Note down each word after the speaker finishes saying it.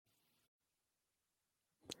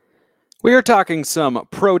We are talking some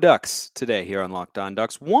pro Ducks today here on Locked On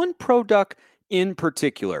Ducks. One pro Duck in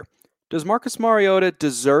particular. Does Marcus Mariota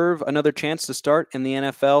deserve another chance to start in the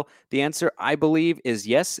NFL? The answer, I believe, is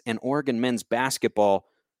yes. And Oregon men's basketball,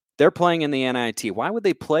 they're playing in the NIT. Why would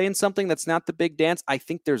they play in something that's not the big dance? I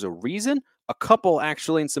think there's a reason, a couple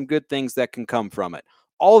actually, and some good things that can come from it.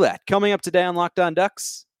 All that coming up today on Locked On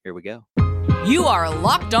Ducks. Here we go. You are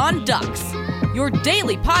Locked On Ducks, your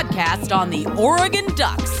daily podcast on the Oregon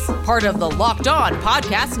Ducks, part of the Locked On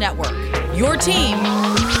Podcast Network, your team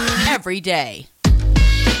every day.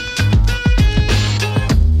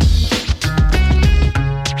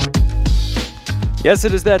 Yes,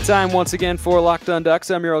 it is that time once again for Locked On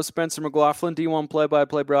Ducks. I'm your host, Spencer McLaughlin, D1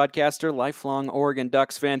 play-by-play broadcaster, lifelong Oregon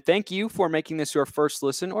Ducks fan. Thank you for making this your first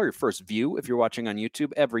listen or your first view if you're watching on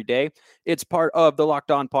YouTube every day. It's part of the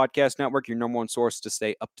Locked On Podcast Network, your number one source to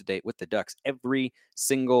stay up to date with the Ducks every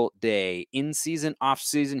single day. In season, off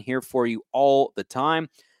season, here for you all the time.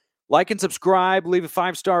 Like and subscribe, leave a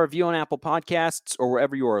 5-star review on Apple Podcasts or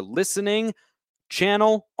wherever you are listening.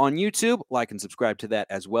 Channel on YouTube, like and subscribe to that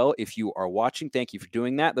as well if you are watching. Thank you for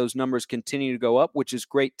doing that. Those numbers continue to go up, which is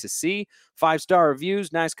great to see. 5-star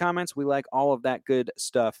reviews, nice comments. We like all of that good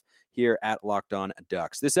stuff here at Locked On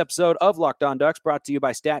Ducks. This episode of Locked On Ducks brought to you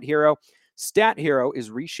by Stat Hero. Stat Hero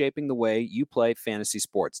is reshaping the way you play fantasy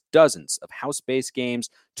sports. Dozens of house-based games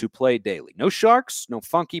to play daily. No sharks, no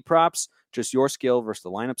funky props, just your skill versus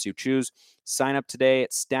the lineups you choose. Sign up today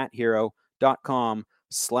at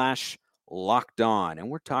stathero.com/Locked On. And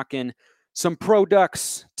we're talking some pro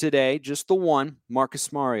Ducks today, just the one,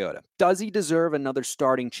 Marcus Mariota. Does he deserve another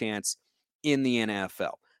starting chance in the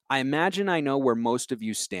NFL? I imagine I know where most of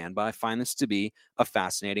you stand, but I find this to be a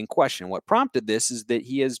fascinating question. What prompted this is that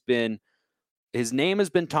his name has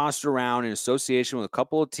been tossed around in association with a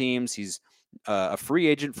couple of teams. He's a free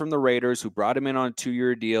agent from the Raiders who brought him in on a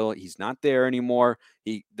 2-year deal. He's not there anymore.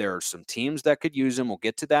 There are some teams that could use him. We'll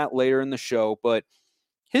get to that later in the show, but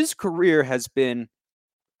his career has been,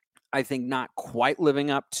 I think, not quite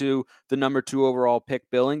living up to the number 2 overall pick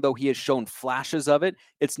billing, though he has shown flashes of it.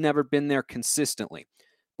 It's never been there consistently.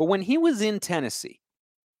 But when he was in Tennessee,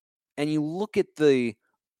 and you look at the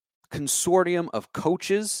consortium of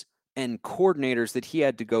coaches and coordinators that he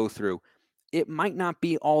had to go through, it might not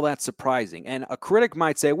be all that surprising. And a critic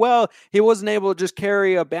might say, well, he wasn't able to just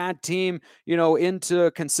carry a bad team,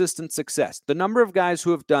 into consistent success. The number of guys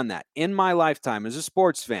who have done that in my lifetime as a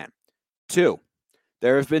sports fan, 2.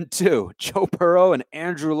 There have been 2, Joe Burrow and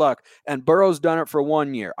Andrew Luck. And Burrow's done it for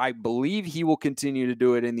 1 year. I believe he will continue to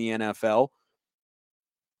do it in the NFL,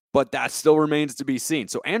 but that still remains to be seen.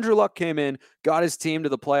 So Andrew Luck came in, got his team to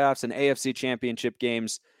the playoffs and AFC championship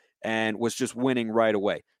games, and was just winning right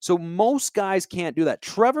away. So most guys can't do that.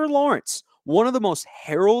 Trevor Lawrence, one of the most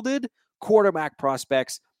heralded quarterback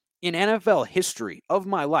prospects in NFL history of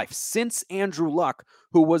my life, since Andrew Luck,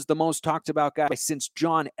 who was the most talked about guy since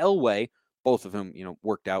John Elway, both of whom,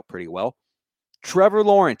 worked out pretty well. Trevor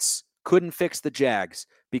Lawrence couldn't fix the Jags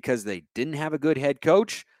because they didn't have a good head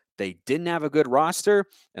coach, they didn't have a good roster,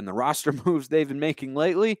 and the roster moves they've been making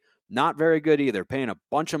lately, not very good either, paying a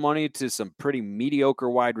bunch of money to some pretty mediocre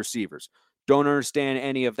wide receivers. Don't understand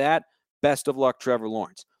any of that. Best of luck, Trevor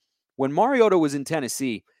Lawrence. When Mariota was in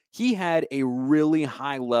Tennessee, he had a really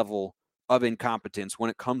high level of incompetence when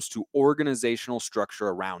it comes to organizational structure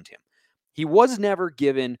around him. He was never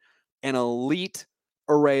given an elite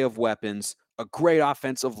array of weapons, a great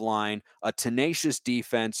offensive line, a tenacious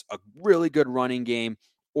defense, a really good running game,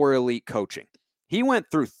 or elite coaching. He went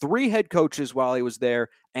through 3 head coaches while he was there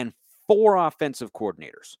and 4 offensive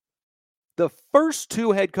coordinators. The first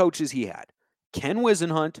 2 head coaches he had, Ken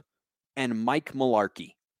Wisenhunt and Mike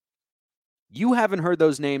Mularkey. You haven't heard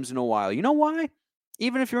those names in a while. You know why?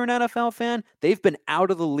 Even if you're an NFL fan, they've been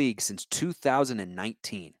out of the league since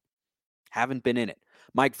 2019. Haven't been in it.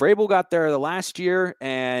 Mike Vrabel got there the last year,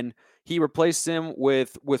 and he replaced him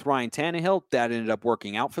with Ryan Tannehill. That ended up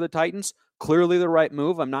working out for the Titans. Clearly the right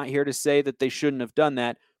move. I'm not here to say that they shouldn't have done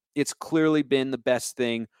that. It's clearly been the best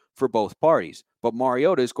thing for both parties. But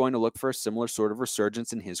Mariota is going to look for a similar sort of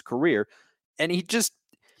resurgence in his career. And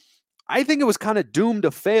I think it was kind of doomed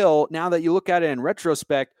to fail now that you look at it in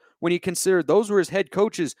retrospect when you consider those were his head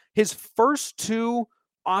coaches. His first 2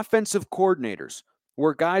 offensive coordinators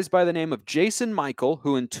were guys by the name of Jason Michael,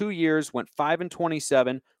 who in 2 years went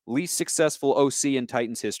 5-27, least successful OC in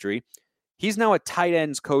Titans history. He's now a tight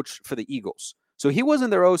ends coach for the Eagles. So he wasn't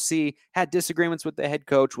their OC, had disagreements with the head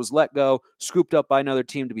coach, was let go, scooped up by another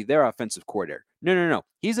team to be their offensive coordinator. No.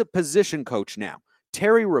 He's a position coach now.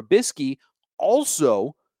 Terry Robisky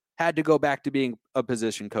also had to go back to being a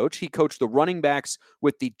position coach. He coached the running backs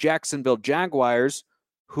with the Jacksonville Jaguars,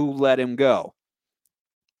 who let him go?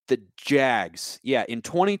 The Jags. Yeah, in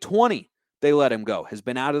 2020, they let him go. Has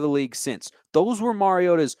been out of the league since. Those were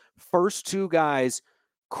Mariota's first two guys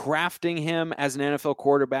crafting him as an NFL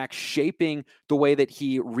quarterback, shaping the way that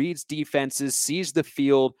he reads defenses, sees the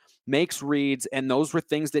field, makes reads, and those were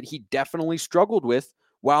things that he definitely struggled with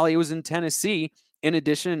while he was in Tennessee, in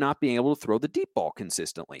addition to not being able to throw the deep ball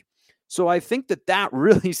consistently. So I think that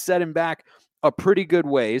really set him back a pretty good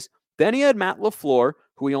ways. Then he had Matt LaFleur,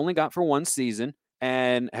 who he only got for one season,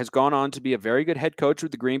 and has gone on to be a very good head coach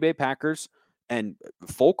with the Green Bay Packers. And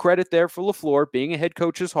full credit there for LaFleur. Being a head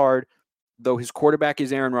coach is hard, though his quarterback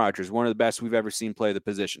is Aaron Rodgers, one of the best we've ever seen play the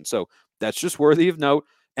position. So that's just worthy of note.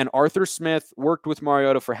 And Arthur Smith worked with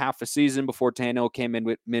Mariota for half a season before Tannehill came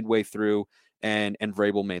in midway through, and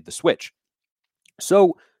Vrabel made the switch.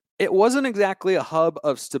 So it wasn't exactly a hub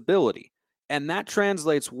of stability. And that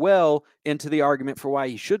translates well into the argument for why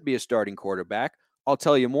he should be a starting quarterback. I'll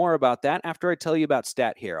tell you more about that after I tell you about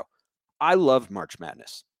Stat Hero. I love March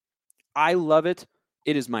Madness. I love it.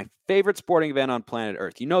 It is my favorite sporting event on planet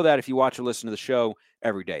Earth. You know that if you watch or listen to the show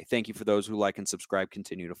every day. Thank you for those who like and subscribe,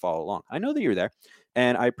 continue to follow along. I know that you're there,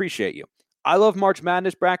 and I appreciate you. I love March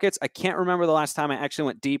Madness brackets. I can't remember the last time I actually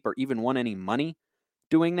went deep or even won any money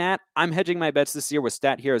doing that. I'm hedging my bets this year with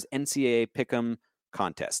Stat Hero's NCAA Pick'em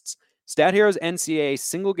contests. Stat Hero's NCAA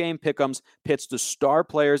single game pick'ems pits the star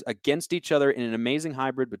players against each other in an amazing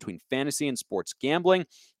hybrid between fantasy and sports gambling.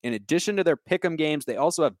 In addition to their pick'em games, they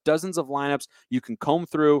also have dozens of lineups you can comb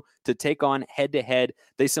through to take on head-to-head.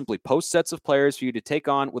 They simply post sets of players for you to take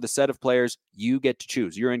on with a set of players you get to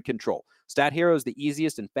choose. You're in control. Stat Hero is the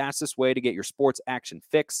easiest and fastest way to get your sports action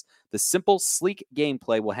fix. The simple, sleek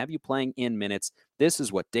gameplay will have you playing in minutes. This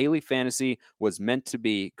is what daily fantasy was meant to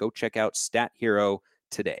be. Go check out Stat Hero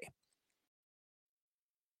today.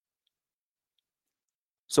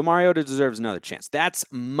 So Mariota deserves another chance. That's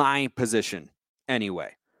my position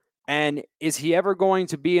anyway. And is he ever going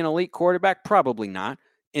to be an elite quarterback? Probably not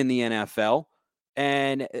in the NFL.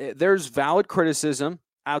 And there's valid criticism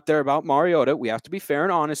out there about Mariota. We have to be fair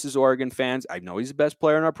and honest as Oregon fans. I know he's the best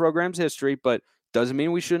player in our program's history, but doesn't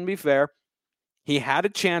mean we shouldn't be fair. He had a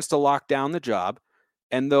chance to lock down the job.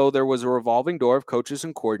 And though there was a revolving door of coaches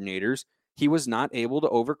and coordinators, he was not able to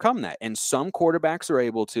overcome that. And some quarterbacks are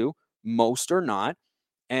able to, most are not.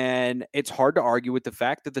 And it's hard to argue with the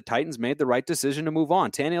fact that the Titans made the right decision to move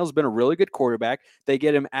on. Tannehill's been a really good quarterback. They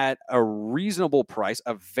get him at a reasonable price,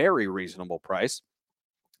 a very reasonable price.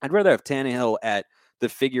 I'd rather have Tannehill at the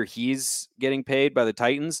figure he's getting paid by the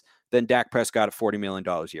Titans than Dak Prescott at $40 million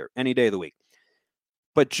a year, any day of the week.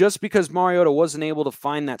 But just because Mariota wasn't able to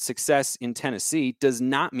find that success in Tennessee does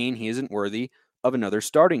not mean he isn't worthy of another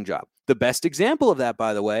starting job. The best example of that,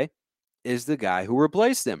 by the way, is the guy who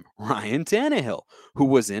replaced him, Ryan Tannehill, who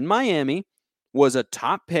was in Miami, was a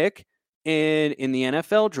top pick in the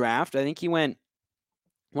NFL draft. I think he went,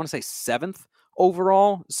 I want to say 7th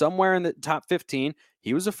overall, somewhere in the top 15.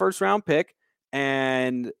 He was a first-round pick,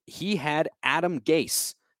 and he had Adam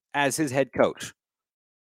Gase as his head coach.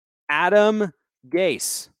 Adam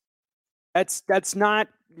Gase. That's not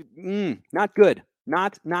good.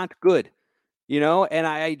 Not good. You know, and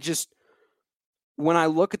I just, when I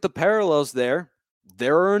look at the parallels there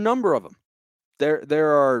are a number of them.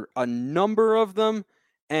 There are a number of them,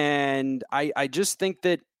 and I just think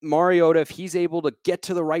that Mariota, if he's able to get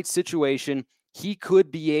to the right situation, he could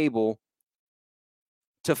be able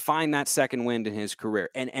to find that second wind in his career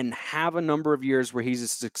and have a number of years where he's a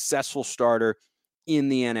successful starter in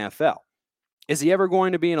the NFL. Is he ever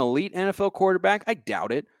going to be an elite NFL quarterback? I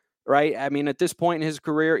doubt it, right? I mean, at this point in his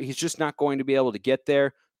career, he's just not going to be able to get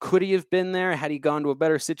there. Could he have been there had he gone to a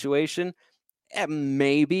better situation?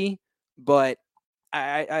 Maybe, but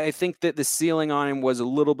I think that the ceiling on him was a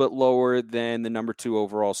little bit lower than the number 2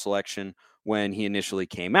 overall selection when he initially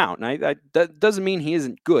came out. And that doesn't mean he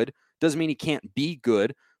isn't good. Doesn't mean he can't be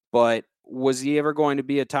good, but was he ever going to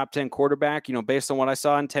be a top 10 quarterback? You know, based on what I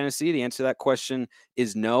saw in Tennessee, the answer to that question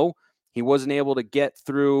is no. He wasn't able to get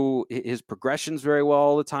through his progressions very well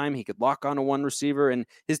all the time. He could lock onto one receiver, and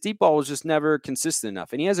his deep ball was just never consistent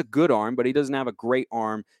enough. And he has a good arm, but he doesn't have a great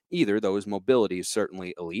arm either, though his mobility is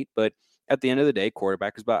certainly elite. But at the end of the day,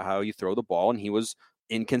 quarterback is about how you throw the ball, and he was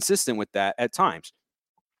inconsistent with that at times.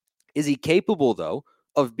 Is he capable, though,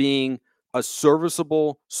 of being a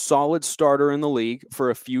serviceable, solid starter in the league for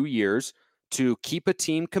a few years to keep a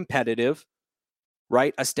team competitive,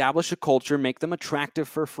 right? Establish a culture, make them attractive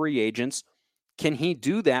for free agents. Can he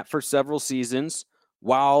do that for several seasons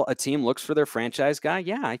while a team looks for their franchise guy?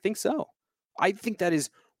 Yeah, I think so. I think that is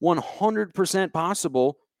 100%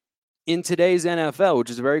 possible in today's NFL, which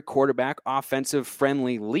is a very quarterback offensive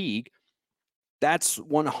friendly league. That's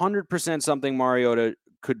 100% something Mariota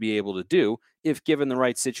could be able to do if given the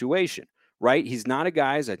right situation, right? He's not a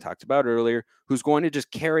guy, as I talked about earlier, who's going to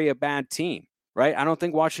just carry a bad team, right? I don't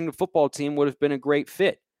think Washington football team would have been a great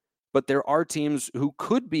fit, but there are teams who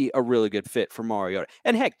could be a really good fit for Mariota.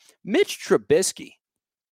 And heck, Mitch Trubisky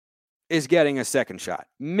is getting a second shot.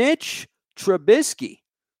 Mitch Trubisky.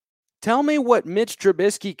 Tell me what Mitch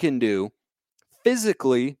Trubisky can do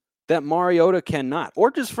physically that Mariota cannot,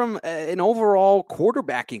 or just from an overall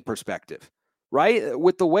quarterbacking perspective, right?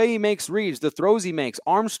 With the way he makes reads, the throws he makes,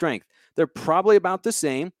 arm strength, they're probably about the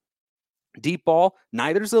same. Deep ball,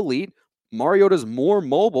 neither's elite. Mariota's more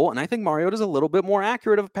mobile, and I think Mariota's a little bit more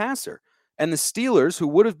accurate of a passer. And the Steelers, who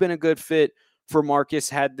would have been a good fit for Marcus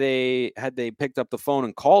had they picked up the phone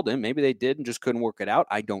and called him, maybe they did and just couldn't work it out.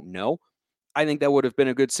 I don't know. I think that would have been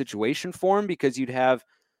a good situation for him because you'd have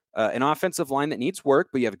an offensive line that needs work,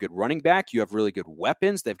 but you have a good running back. You have really good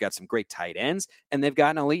weapons. They've got some great tight ends, and they've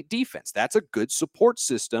got an elite defense. That's a good support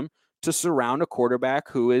system to surround a quarterback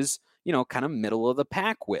who is, kind of middle of the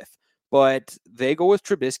pack with. But they go with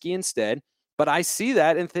Trubisky instead. But I see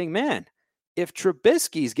that and think, man, if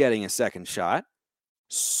Trubisky's getting a second shot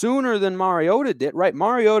sooner than Mariota did, right?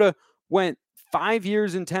 Mariota went 5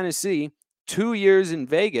 years in Tennessee, 2 years in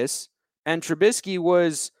Vegas, and Trubisky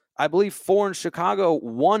was, I believe, 4 in Chicago,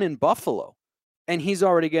 1 in Buffalo, and he's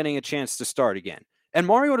already getting a chance to start again. And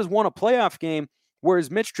Mariota's won a playoff game,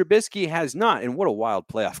 whereas Mitch Trubisky has not, and what a wild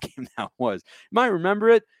playoff game that was. You might remember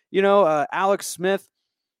it. Alex Smith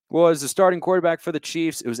was the starting quarterback for the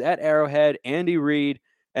Chiefs. It was at Arrowhead, Andy Reid,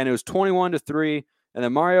 and it was 21-3. And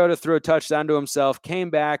then Mariota threw a touchdown to himself, came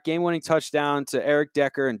back, game-winning touchdown to Eric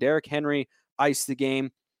Decker, and Derrick Henry iced the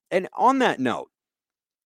game. And on that note,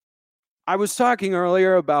 I was talking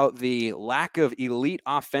earlier about the lack of elite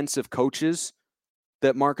offensive coaches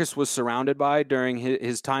that Marcus was surrounded by during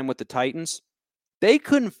his time with the Titans. They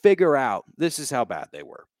couldn't figure out, this is how bad they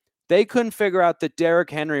were. They couldn't figure out that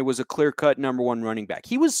Derrick Henry was a clear-cut number one running back.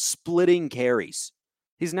 He was splitting carries.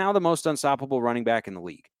 He's now the most unstoppable running back in the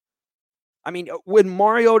league. I mean, when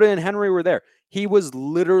Mariota and Henry were there, he was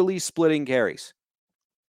literally splitting carries.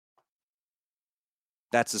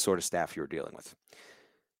 That's the sort of staff you're dealing with.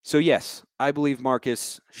 So yes, I believe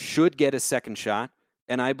Marcus should get a second shot,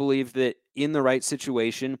 and I believe that in the right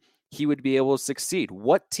situation, he would be able to succeed.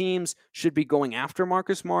 What teams should be going after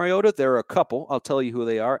Marcus Mariota? There are a couple. I'll tell you who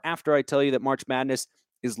they are after I tell you that March Madness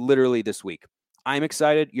is literally this week. I'm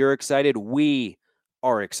excited. You're excited. We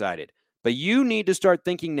are excited. But you need to start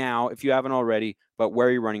thinking now, if you haven't already, about where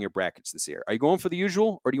you're running your brackets this year. Are you going for the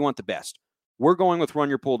usual, or do you want the best? We're going with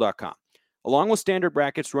runyourpool.com. Along with standard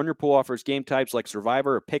brackets, Run Your Pool offers game types like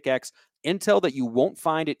Survivor or Pick-X, intel that you won't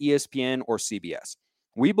find at ESPN or CBS.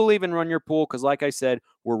 We believe in Run Your Pool because, like I said,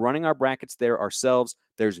 we're running our brackets there ourselves.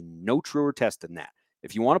 There's no truer test than that.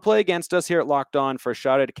 If you want to play against us here at Locked On for a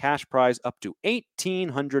shot at a cash prize up to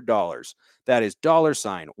 $1,800, that is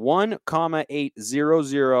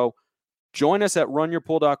 $1,800. Join us at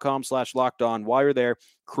runyourpool.com/lockedon. While you're there,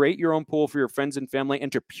 create your own pool for your friends and family.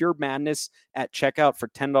 Enter Pure Madness at checkout for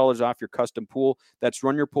 $10 off your custom pool. That's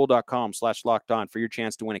runyourpool.com/lockedon for your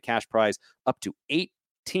chance to win a cash prize up to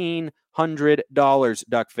 $1,800,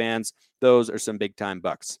 Duck fans. Those are some big time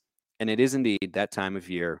bucks. And it is indeed that time of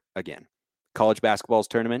year again. College basketball's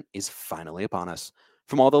tournament is finally upon us.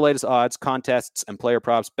 From all the latest odds, contests, and player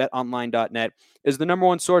props, betonline.net is the number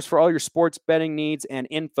one source for all your sports betting needs and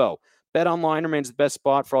info. BetOnline remains the best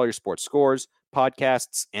spot for all your sports scores,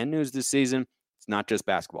 podcasts, and news this season. It's not just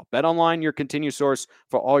basketball. BetOnline, your continued source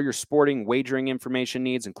for all your sporting wagering information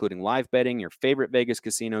needs, including live betting, your favorite Vegas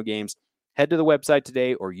casino games. Head to the website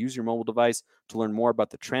today or use your mobile device to learn more about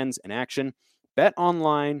the trends in action.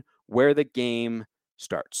 BetOnline, where the game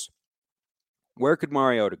starts. Where could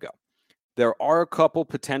Mariota go? There are a couple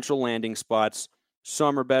potential landing spots.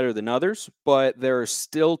 Some are better than others, but there are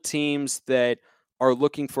still teams that are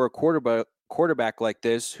looking for a quarterback like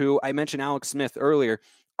this, who I mentioned Alex Smith earlier,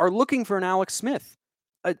 are looking for an Alex Smith,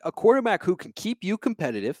 a quarterback who can keep you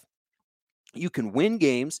competitive. You can win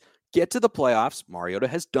games, get to the playoffs. Mariota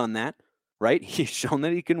has done that, right? He's shown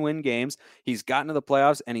that he can win games. He's gotten to the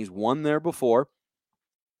playoffs, and he's won there before.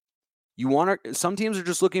 Some teams are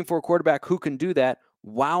just looking for a quarterback who can do that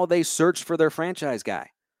while they search for their franchise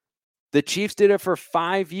guy. The Chiefs did it for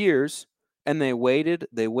 5 years, and they waited,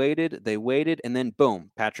 and then boom,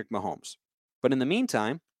 Patrick Mahomes. But in the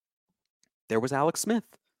meantime, there was Alex Smith.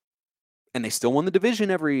 And they still won the division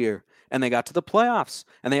every year. And they got to the playoffs.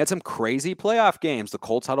 And they had some crazy playoff games. The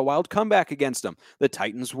Colts had a wild comeback against them. The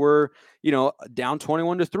Titans were, down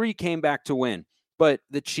 21-3, came back to win. But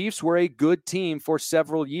the Chiefs were a good team for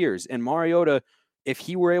several years. And Mariota if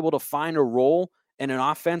he were able to find a role and an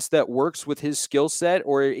offense that works with his skill set,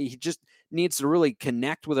 or he just needs to really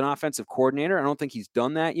connect with an offensive coordinator. I don't think he's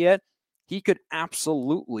done that yet. He could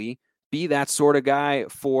absolutely be that sort of guy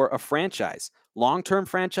for a franchise. Long-term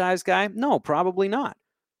franchise guy? No, probably not.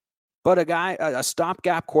 But a guy, a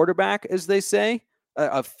stopgap quarterback, as they say,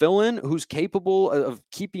 a fill-in who's capable of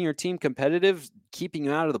keeping your team competitive, keeping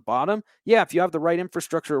you out of the bottom. Yeah, if you have the right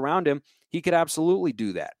infrastructure around him, he could absolutely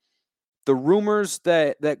do that. The rumors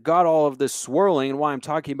that got all of this swirling and why I'm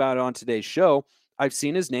talking about it on today's show, I've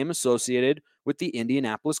seen his name associated with the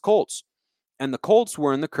Indianapolis Colts. And the Colts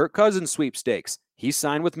were in the Kirk Cousins sweepstakes. He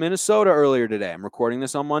signed with Minnesota earlier today. I'm recording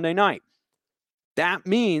this on Monday night. That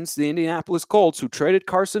means the Indianapolis Colts, who traded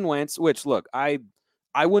Carson Wentz, which, look, I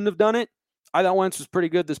wouldn't have done it. I thought Wentz was pretty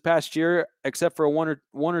good this past year, except for one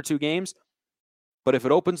or two games. But if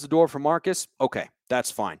it opens the door for Marcus, okay,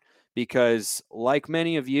 that's fine. Because like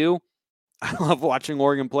many of you, I love watching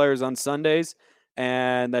Oregon players on Sundays,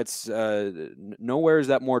 and that's nowhere is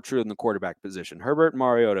that more true than the quarterback position. Herbert and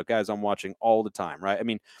Mariota, guys, I'm watching all the time, right? I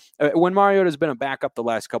mean, when Mariota's been a backup the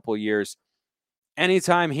last couple of years,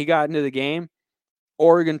 anytime he got into the game,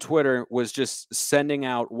 Oregon Twitter was just sending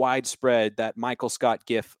out widespread that Michael Scott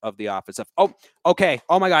gif of the office of, oh, okay,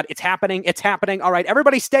 oh my God, it's happening. All right,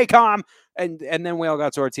 everybody stay calm. And then we all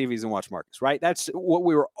got to our TVs and watched Marcus, right? That's what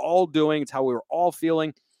we were all doing. It's how we were all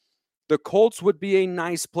feeling. The Colts would be a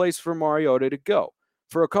nice place for Mariota to go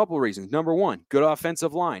for a couple of reasons. Number one, good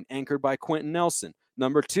offensive line anchored by Quentin Nelson.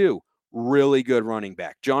 Number two, really good running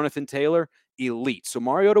back. Jonathan Taylor, elite. So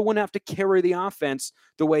Mariota wouldn't have to carry the offense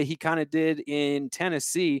the way he kind of did in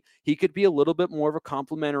Tennessee. He could be a little bit more of a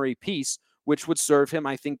complementary piece, which would serve him,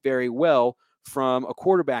 I think, very well from a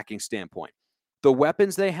quarterbacking standpoint. The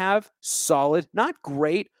weapons they have, solid, not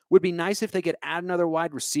great. Would be nice if they could add another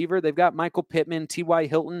wide receiver. They've got Michael Pittman, T.Y.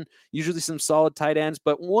 Hilton, usually some solid tight ends,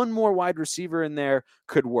 but one more wide receiver in there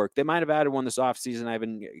could work. They might have added one this offseason. I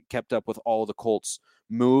haven't kept up with all of the Colts'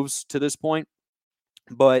 moves to this point,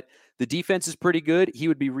 but the defense is pretty good. He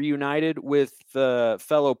would be reunited with the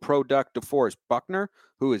fellow product DeForest Buckner,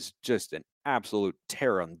 who is just an absolute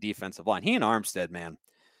terror on the defensive line. He and Armstead, man,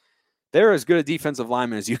 they're as good a defensive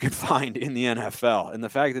lineman as you can find in the NFL. And the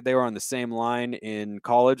fact that they were on the same line in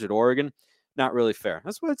college at Oregon, not really fair.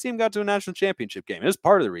 That's why the team got to a national championship game. It was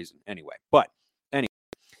part of the reason anyway. But anyway,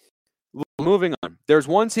 moving on. There's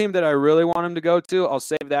one team that I really want him to go to. I'll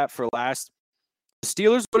save that for last. The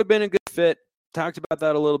Steelers would have been a good fit. Talked about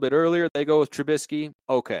that a little bit earlier. They go with Trubisky.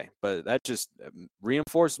 Okay, but that just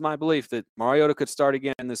reinforces my belief that Mariota could start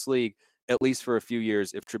again in this league, at least for a few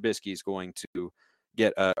years, if Trubisky is going to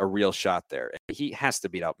get a real shot there. He has to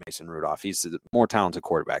beat out Mason Rudolph. He's a more talented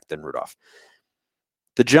quarterback than Rudolph.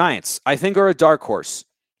 The Giants, I think, are a dark horse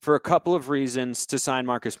for a couple of reasons to sign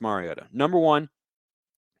Marcus Mariota. Number one,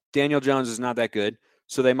 Daniel Jones is not that good,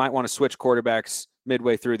 so they might want to switch quarterbacks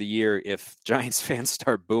midway through the year if Giants fans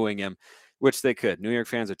start booing him, which they could. New York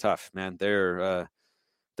fans are tough, man.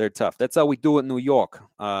 They're tough. That's how we do it in New York.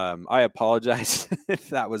 I apologize if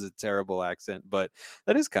that was a terrible accent, but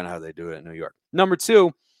that is kind of how they do it in New York. Number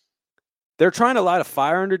two, they're trying to light a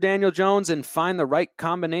fire under Daniel Jones and find the right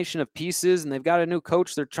combination of pieces, and they've got a new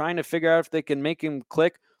coach. They're trying to figure out if they can make him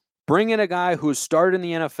click. Bring in a guy who's started in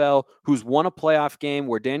the NFL, who's won a playoff game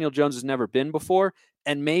where Daniel Jones has never been before,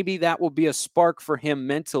 and maybe that will be a spark for him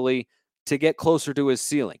mentally to get closer to his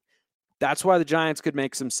ceiling. That's why the Giants could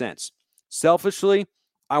make some sense. Selfishly,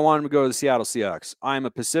 I want him to go to the Seattle Seahawks. I'm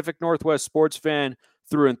a Pacific Northwest sports fan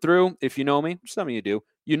through and through. If you know me, which some of you do,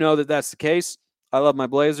 you know that that's the case. I love my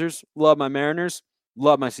Blazers, love my Mariners,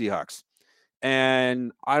 love my Seahawks.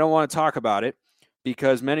 And I don't want to talk about it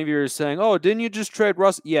because many of you are saying, oh, didn't you just trade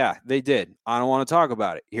Russ? Yeah, they did. I don't want to talk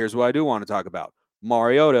about it. Here's what I do want to talk about.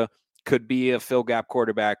 Mariota could be a fill gap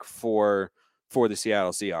quarterback for the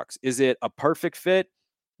Seattle Seahawks. Is it a perfect fit?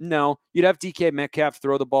 No. You'd have DK Metcalf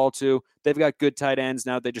throw the ball to. They've got good tight ends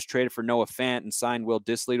now. They just traded for Noah Fant and signed Will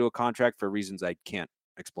Dissly to a contract for reasons I can't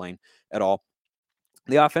explain at all.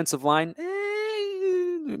 The offensive line,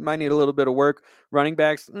 might need a little bit of work. Running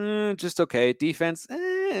backs, just okay. Defense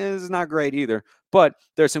is not great either. But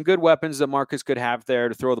there's some good weapons that Marcus could have there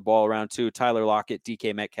to throw the ball around to. Tyler Lockett,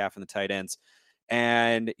 DK Metcalf, and the tight ends.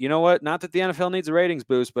 And you know what? Not that the NFL needs a ratings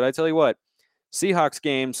boost, but I tell you what, Seahawks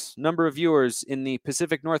games, number of viewers in the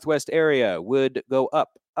Pacific Northwest area would go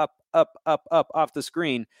up off the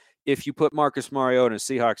screen if you put Marcus Mariota in a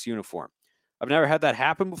Seahawks uniform. I've never had that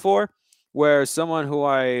happen before, where someone who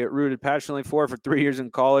I rooted passionately for 3 years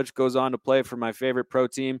in college goes on to play for my favorite pro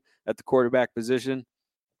team at the quarterback position.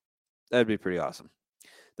 That'd be pretty awesome.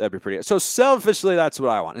 So selfishly, that's what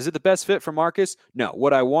I want. Is it the best fit for Marcus? No.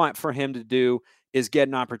 What I want for him to do is get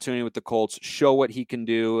an opportunity with the Colts, show what he can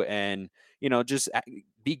do, and, just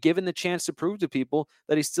be given the chance to prove to people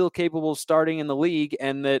that he's still capable of starting in the league,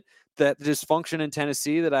 and that dysfunction in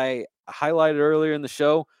Tennessee that I highlighted earlier in the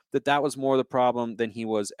show, that was more the problem than he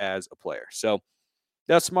was as a player. So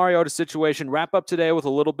that's Mariota's situation. Wrap up today with a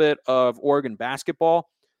little bit of Oregon basketball.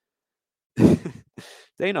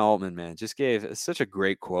 Dana Altman, man, just gave such a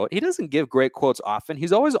great quote. He doesn't give great quotes often.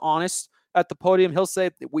 He's always honest at the podium. He'll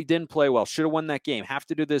say, we didn't play well, should have won that game, have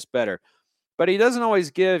to do this better. But he doesn't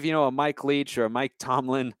always give, a Mike Leach or a Mike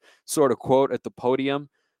Tomlin sort of quote at the podium.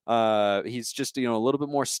 He's just, a little bit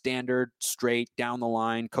more standard, straight, down the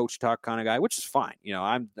line, coach talk kind of guy, which is fine.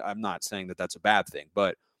 I'm not saying that that's a bad thing,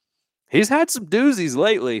 but he's had some doozies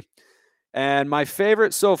lately. And my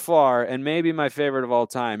favorite so far, and maybe my favorite of all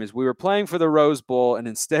time, is we were playing for the Rose Bowl, and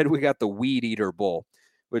instead we got the Weed Eater Bowl,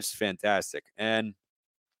 which is fantastic. And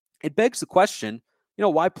it begs the question,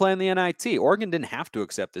 why play in the NIT? Oregon didn't have to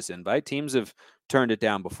accept this invite. Teams have turned it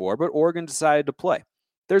down before, but Oregon decided to play.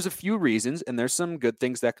 There's a few reasons, and there's some good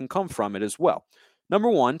things that can come from it as well. Number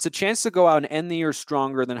one, it's a chance to go out and end the year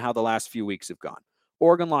stronger than how the last few weeks have gone.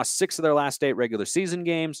 Oregon lost 6 of their last 8 regular season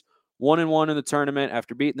games, 1-1 in the tournament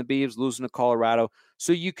after beating the Beavs, losing to Colorado.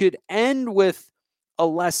 So you could end with a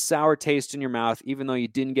less sour taste in your mouth, even though you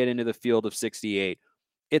didn't get into the field of 68.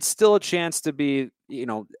 It's still a chance to be,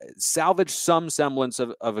 salvage some semblance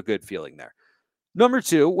of a good feeling there. Number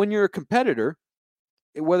two, when you're a competitor,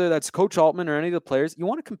 whether that's Coach Altman or any of the players, you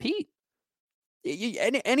want to compete.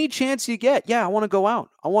 Any chance you get, I want to go out.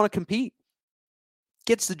 I want to compete.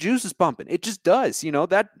 Gets the juices pumping. It just does.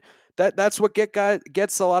 That's what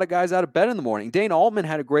gets a lot of guys out of bed in the morning. Dana Altman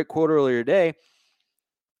had a great quote earlier today,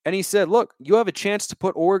 and he said, look, you have a chance to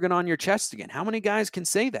put Oregon on your chest again. How many guys can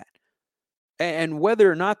say that? And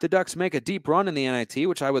whether or not the Ducks make a deep run in the NIT,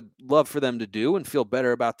 which I would love for them to do and feel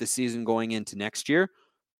better about this season going into next year,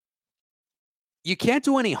 you can't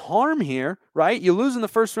do any harm here, right? You lose in the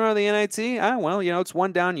first round of the NIT. It's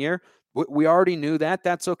one down year. We already knew that.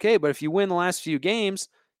 That's okay. But if you win the last few games,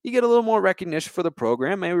 you get a little more recognition for the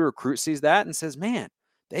program. Maybe a recruit sees that and says, man,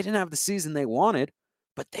 they didn't have the season they wanted,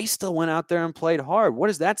 but they still went out there and played hard. What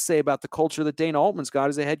does that say about the culture that Dana Altman's got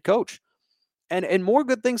as a head coach? And more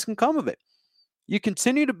good things can come of it. You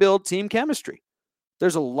continue to build team chemistry.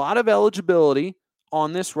 There's a lot of eligibility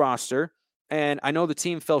on this roster, and I know the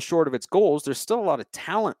team fell short of its goals. There's still a lot of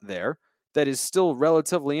talent there that is still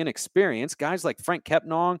relatively inexperienced. Guys like Frank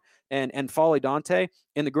Kepnong and Folly Dante,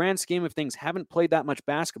 in the grand scheme of things, haven't played that much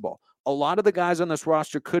basketball. A lot of the guys on this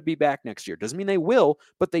roster could be back next year. Doesn't mean they will,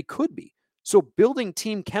 but they could be. So building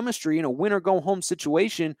team chemistry in a win-or-go-home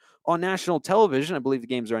situation on national television, I believe the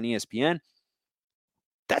games are on ESPN,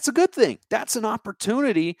 that's a good thing. That's an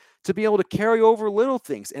opportunity to be able to carry over little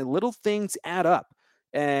things, and little things add up.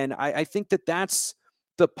 And I think that's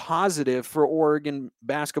the positive for Oregon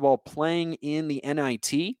basketball playing in the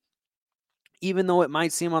NIT, even though it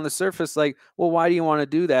might seem on the surface like, well, why do you want to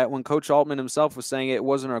do that when Coach Altman himself was saying it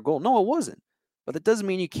wasn't our goal? No, it wasn't. But that doesn't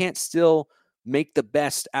mean you can't still make the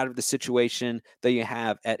best out of the situation that you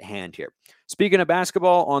have at hand here. Speaking of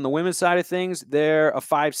basketball, on the women's side of things, they're a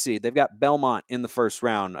 5 seed. They've got Belmont in the first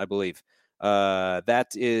round, I believe.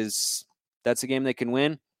 That's a game they can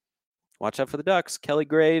win. Watch out for the Ducks. Kelly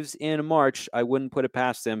Graves in March. I wouldn't put it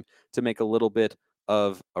past him to make a little bit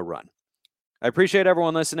of a run. I appreciate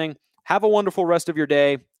everyone listening. Have a wonderful rest of your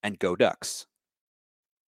day, and go Ducks.